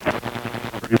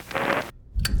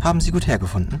Haben Sie gut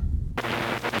hergefunden?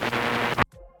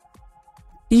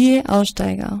 Die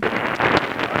Aussteiger.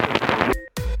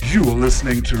 You are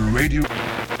listening to Radio.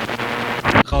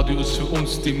 Radio ist für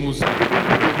uns die Musik.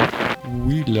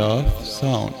 We love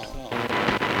sound.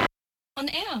 On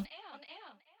Air.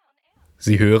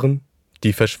 Sie hören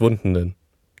Die Verschwundenen,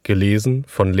 gelesen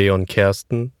von Leon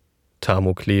Kersten,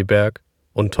 Tamo Kleberg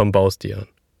und Tom Baustian.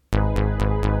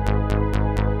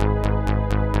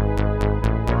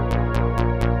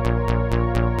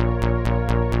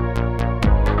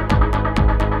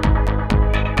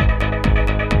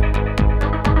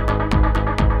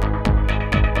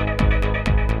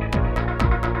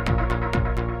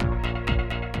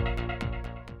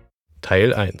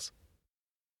 Teil 1.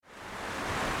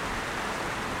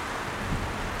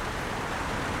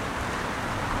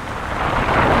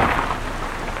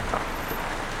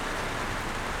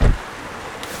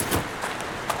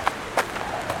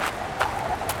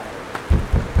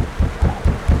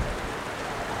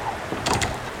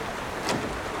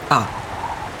 Ah,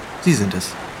 Sie sind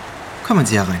es. Kommen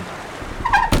Sie herein.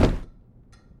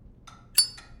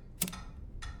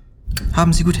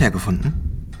 Haben Sie gut hergefunden?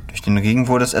 Durch den Regen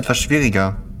wurde es etwas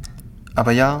schwieriger.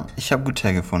 Aber ja, ich habe gut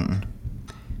hergefunden.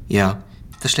 Ja,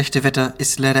 das schlechte Wetter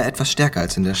ist leider etwas stärker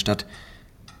als in der Stadt.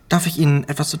 Darf ich Ihnen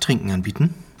etwas zu trinken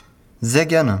anbieten? Sehr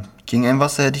gerne. Gegen ein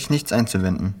Wasser hätte ich nichts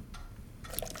einzuwenden.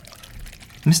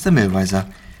 Mr. Millweiser,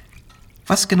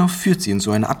 was genau führt Sie in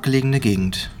so eine abgelegene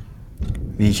Gegend?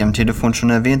 Wie ich am Telefon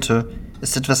schon erwähnte,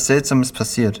 ist etwas Seltsames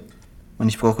passiert. Und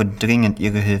ich brauche dringend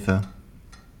Ihre Hilfe.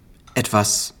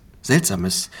 Etwas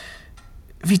Seltsames?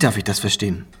 Wie darf ich das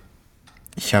verstehen?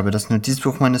 Ich habe das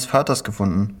Notizbuch meines Vaters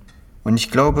gefunden. Und ich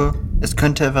glaube, es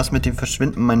könnte etwas mit dem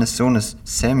Verschwinden meines Sohnes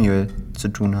Samuel zu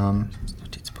tun haben.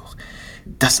 Notizbuch.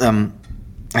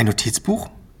 Ein Notizbuch?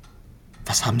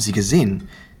 Was haben Sie gesehen?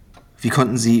 Wie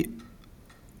konnten Sie...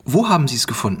 Wo haben Sie es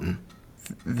gefunden?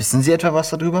 Wissen Sie etwa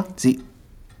was darüber? Sie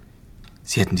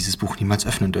hätten dieses Buch niemals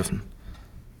öffnen dürfen.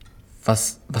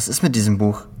 Was ist mit diesem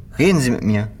Buch? Reden Sie mit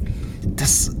mir.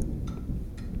 Das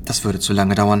würde zu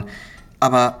lange dauern.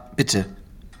 Aber bitte,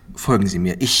 folgen Sie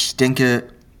mir. Ich denke,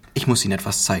 ich muss Ihnen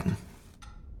etwas zeigen.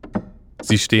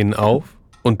 Sie stehen auf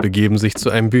und begeben sich zu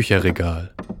einem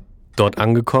Bücherregal. Dort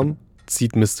angekommen,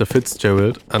 zieht Mr.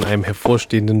 Fitzgerald an einem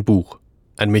hervorstehenden Buch.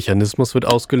 Ein Mechanismus wird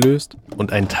ausgelöst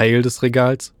und ein Teil des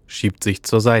Regals schiebt sich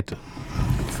zur Seite.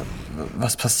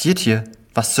 Was passiert hier?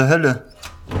 Was zur Hölle?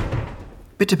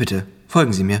 Bitte,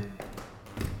 folgen Sie mir.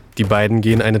 Die beiden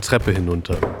gehen eine Treppe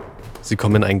hinunter. Sie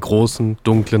kommen in einen großen,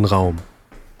 dunklen Raum.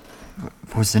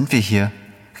 Wo sind wir hier?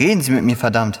 Reden Sie mit mir,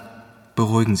 verdammt.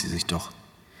 Beruhigen Sie sich doch.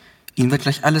 Ihnen wird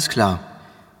gleich alles klar.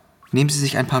 Nehmen Sie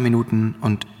sich ein paar Minuten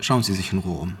und schauen Sie sich in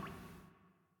Ruhe um.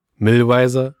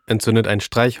 Millweiser entzündet ein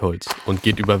Streichholz und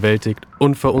geht überwältigt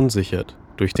und verunsichert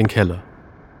durch den Keller.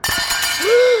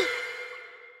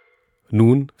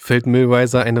 Nun fällt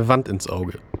Millweiser eine Wand ins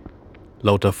Auge.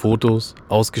 Lauter Fotos,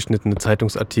 ausgeschnittene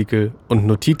Zeitungsartikel und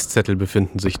Notizzettel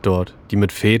befinden sich dort, die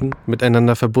mit Fäden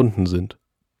miteinander verbunden sind.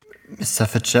 Mr.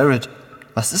 Fitzgerald,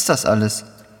 was ist das alles?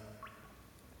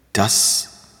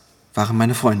 Das waren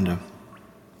meine Freunde.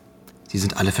 Sie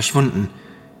sind alle verschwunden.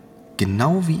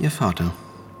 Genau wie Ihr Vater.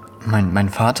 Mein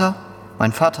Vater?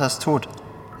 Mein Vater ist tot.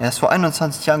 Er ist vor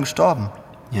 21 Jahren gestorben.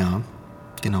 Ja,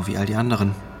 genau wie all die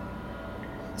anderen.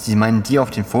 Sie meinen die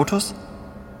auf den Fotos?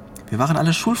 Wir waren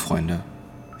alle Schulfreunde.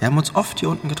 Wir haben uns oft hier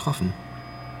unten getroffen.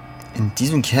 In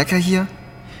diesem Kerker hier?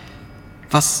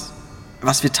 Was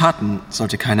wir taten,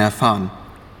 sollte keiner erfahren.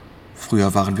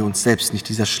 Früher waren wir uns selbst nicht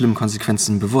dieser schlimmen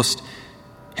Konsequenzen bewusst.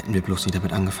 Hätten wir bloß nie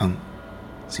damit angefangen.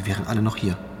 Sie wären alle noch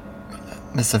hier.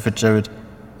 Mr. Fitzgerald,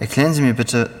 erklären Sie mir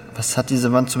bitte, was hat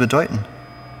diese Wand zu bedeuten?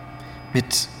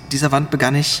 Mit dieser Wand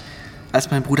begann ich,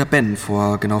 als mein Bruder Ben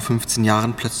vor genau 15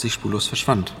 Jahren plötzlich spurlos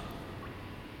verschwand.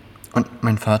 Und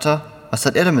mein Vater? Was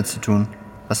hat er damit zu tun?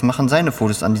 Was machen seine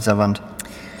Fotos an dieser Wand?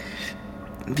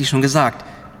 Wie schon gesagt,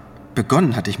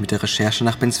 begonnen hatte ich mit der Recherche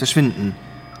nach Bens Verschwinden.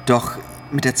 Doch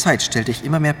mit der Zeit stellte ich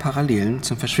immer mehr Parallelen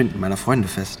zum Verschwinden meiner Freunde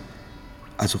fest.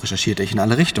 Also recherchierte ich in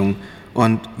alle Richtungen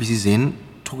und, wie Sie sehen,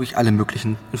 trug ich alle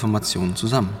möglichen Informationen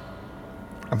zusammen.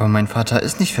 Aber mein Vater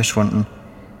ist nicht verschwunden.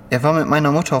 Er war mit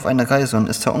meiner Mutter auf einer Reise und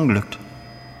ist verunglückt.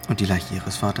 Und die Leiche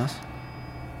Ihres Vaters?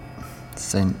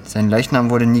 Sein Leichnam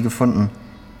wurde nie gefunden.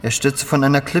 Er stürzte von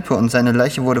einer Klippe und seine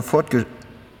Leiche wurde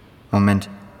Moment,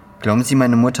 glauben Sie,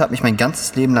 meine Mutter hat mich mein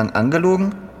ganzes Leben lang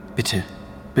angelogen?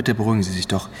 Bitte beruhigen Sie sich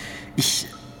doch. Ich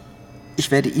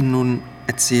werde Ihnen nun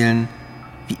erzählen,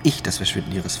 wie ich das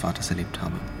Verschwinden Ihres Vaters erlebt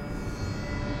habe.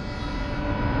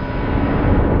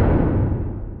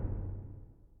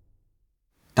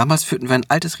 Damals führten wir ein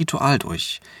altes Ritual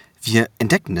durch. Wir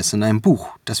entdeckten es in einem Buch,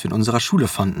 das wir in unserer Schule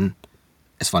fanden.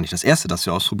 Es war nicht das erste, das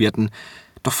wir ausprobierten,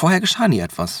 doch vorher geschah nie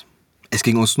etwas. Es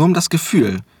ging uns nur um das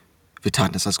Gefühl. Wir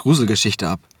taten es als Gruselgeschichte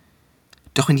ab.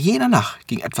 Doch in jener Nacht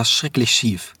ging etwas schrecklich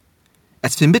schief.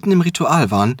 Als wir mitten im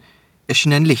Ritual waren,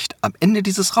 erschien ein Licht am Ende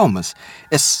dieses Raumes.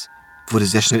 Es wurde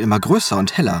sehr schnell immer größer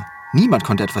und heller. Niemand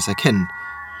konnte etwas erkennen.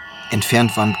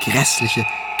 Entfernt waren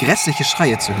grässliche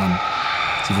Schreie zu hören.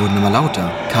 Sie wurden immer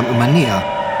lauter, kamen immer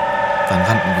näher. Dann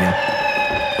rannten wir.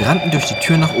 Wir rannten durch die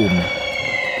Tür nach oben.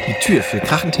 Die Tür fiel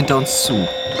krachend hinter uns zu.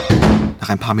 Nach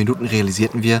ein paar Minuten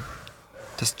realisierten wir,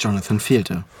 dass Jonathan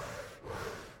fehlte.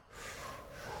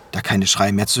 Da keine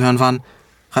Schreie mehr zu hören waren,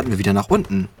 rannten wir wieder nach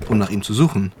unten, um nach ihm zu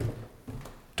suchen.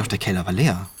 Doch der Keller war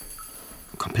leer.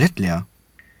 Komplett leer.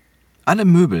 Alle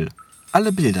Möbel,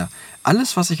 alle Bilder,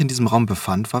 alles, was sich in diesem Raum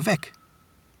befand, war weg.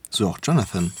 So auch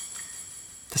Jonathan.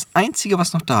 Das Einzige,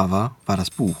 was noch da war, war das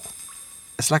Buch.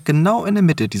 Es lag genau in der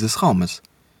Mitte dieses Raumes.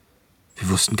 Wir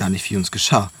wussten gar nicht, wie uns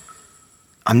geschah.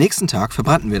 Am nächsten Tag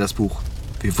verbrannten wir das Buch.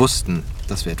 Wir wussten,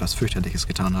 dass wir etwas Fürchterliches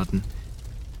getan hatten.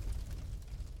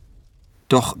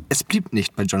 Doch es blieb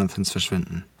nicht bei Jonathans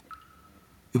Verschwinden.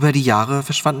 Über die Jahre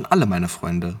verschwanden alle meine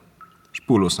Freunde.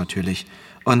 Spurlos natürlich.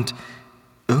 Und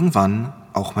irgendwann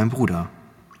auch mein Bruder.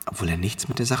 Obwohl er nichts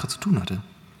mit der Sache zu tun hatte.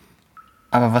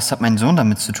 Aber was hat mein Sohn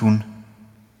damit zu tun?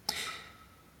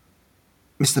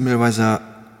 Mr. Millweiser,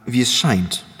 wie es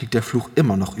scheint, liegt der Fluch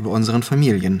immer noch über unseren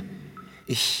Familien.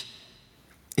 Ich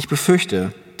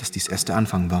befürchte, dass dies erst der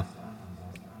Anfang war.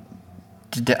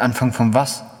 Der Anfang von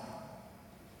was?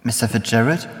 Mr.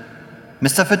 Fitzgerald?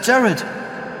 Mr. Fitzgerald!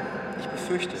 Ich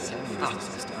befürchte, dass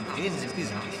es der Anfang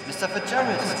Mr.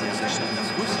 Fitzgerald!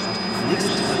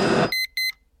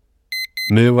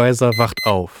 Millweiser wacht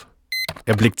auf.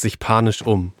 Er blickt sich panisch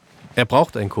um. Er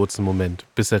braucht einen kurzen Moment,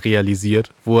 bis er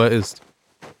realisiert, wo er ist.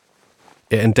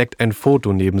 Er entdeckt ein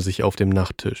Foto neben sich auf dem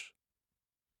Nachttisch.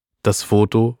 Das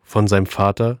Foto von seinem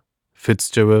Vater,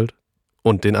 Fitzgerald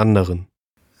und den anderen.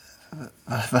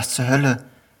 Was zur Hölle?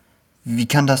 Wie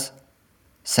kann das...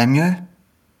 Samuel?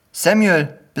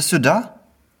 Samuel, bist du da?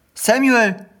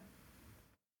 Samuel!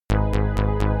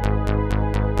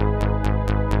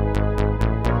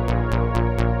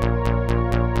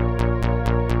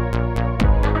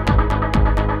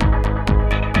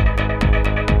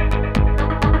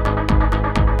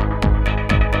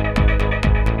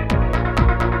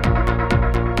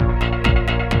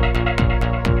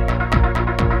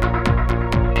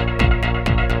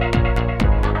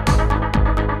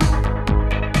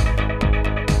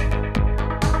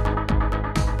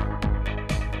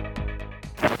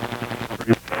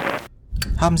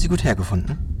 Haben Sie gut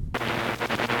hergefunden?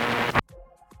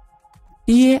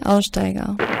 Die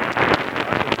Aussteiger.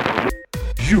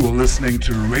 You are listening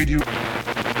to Radio.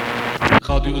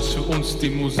 Radio ist für uns die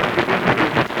Musik.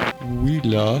 We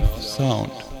love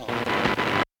sound.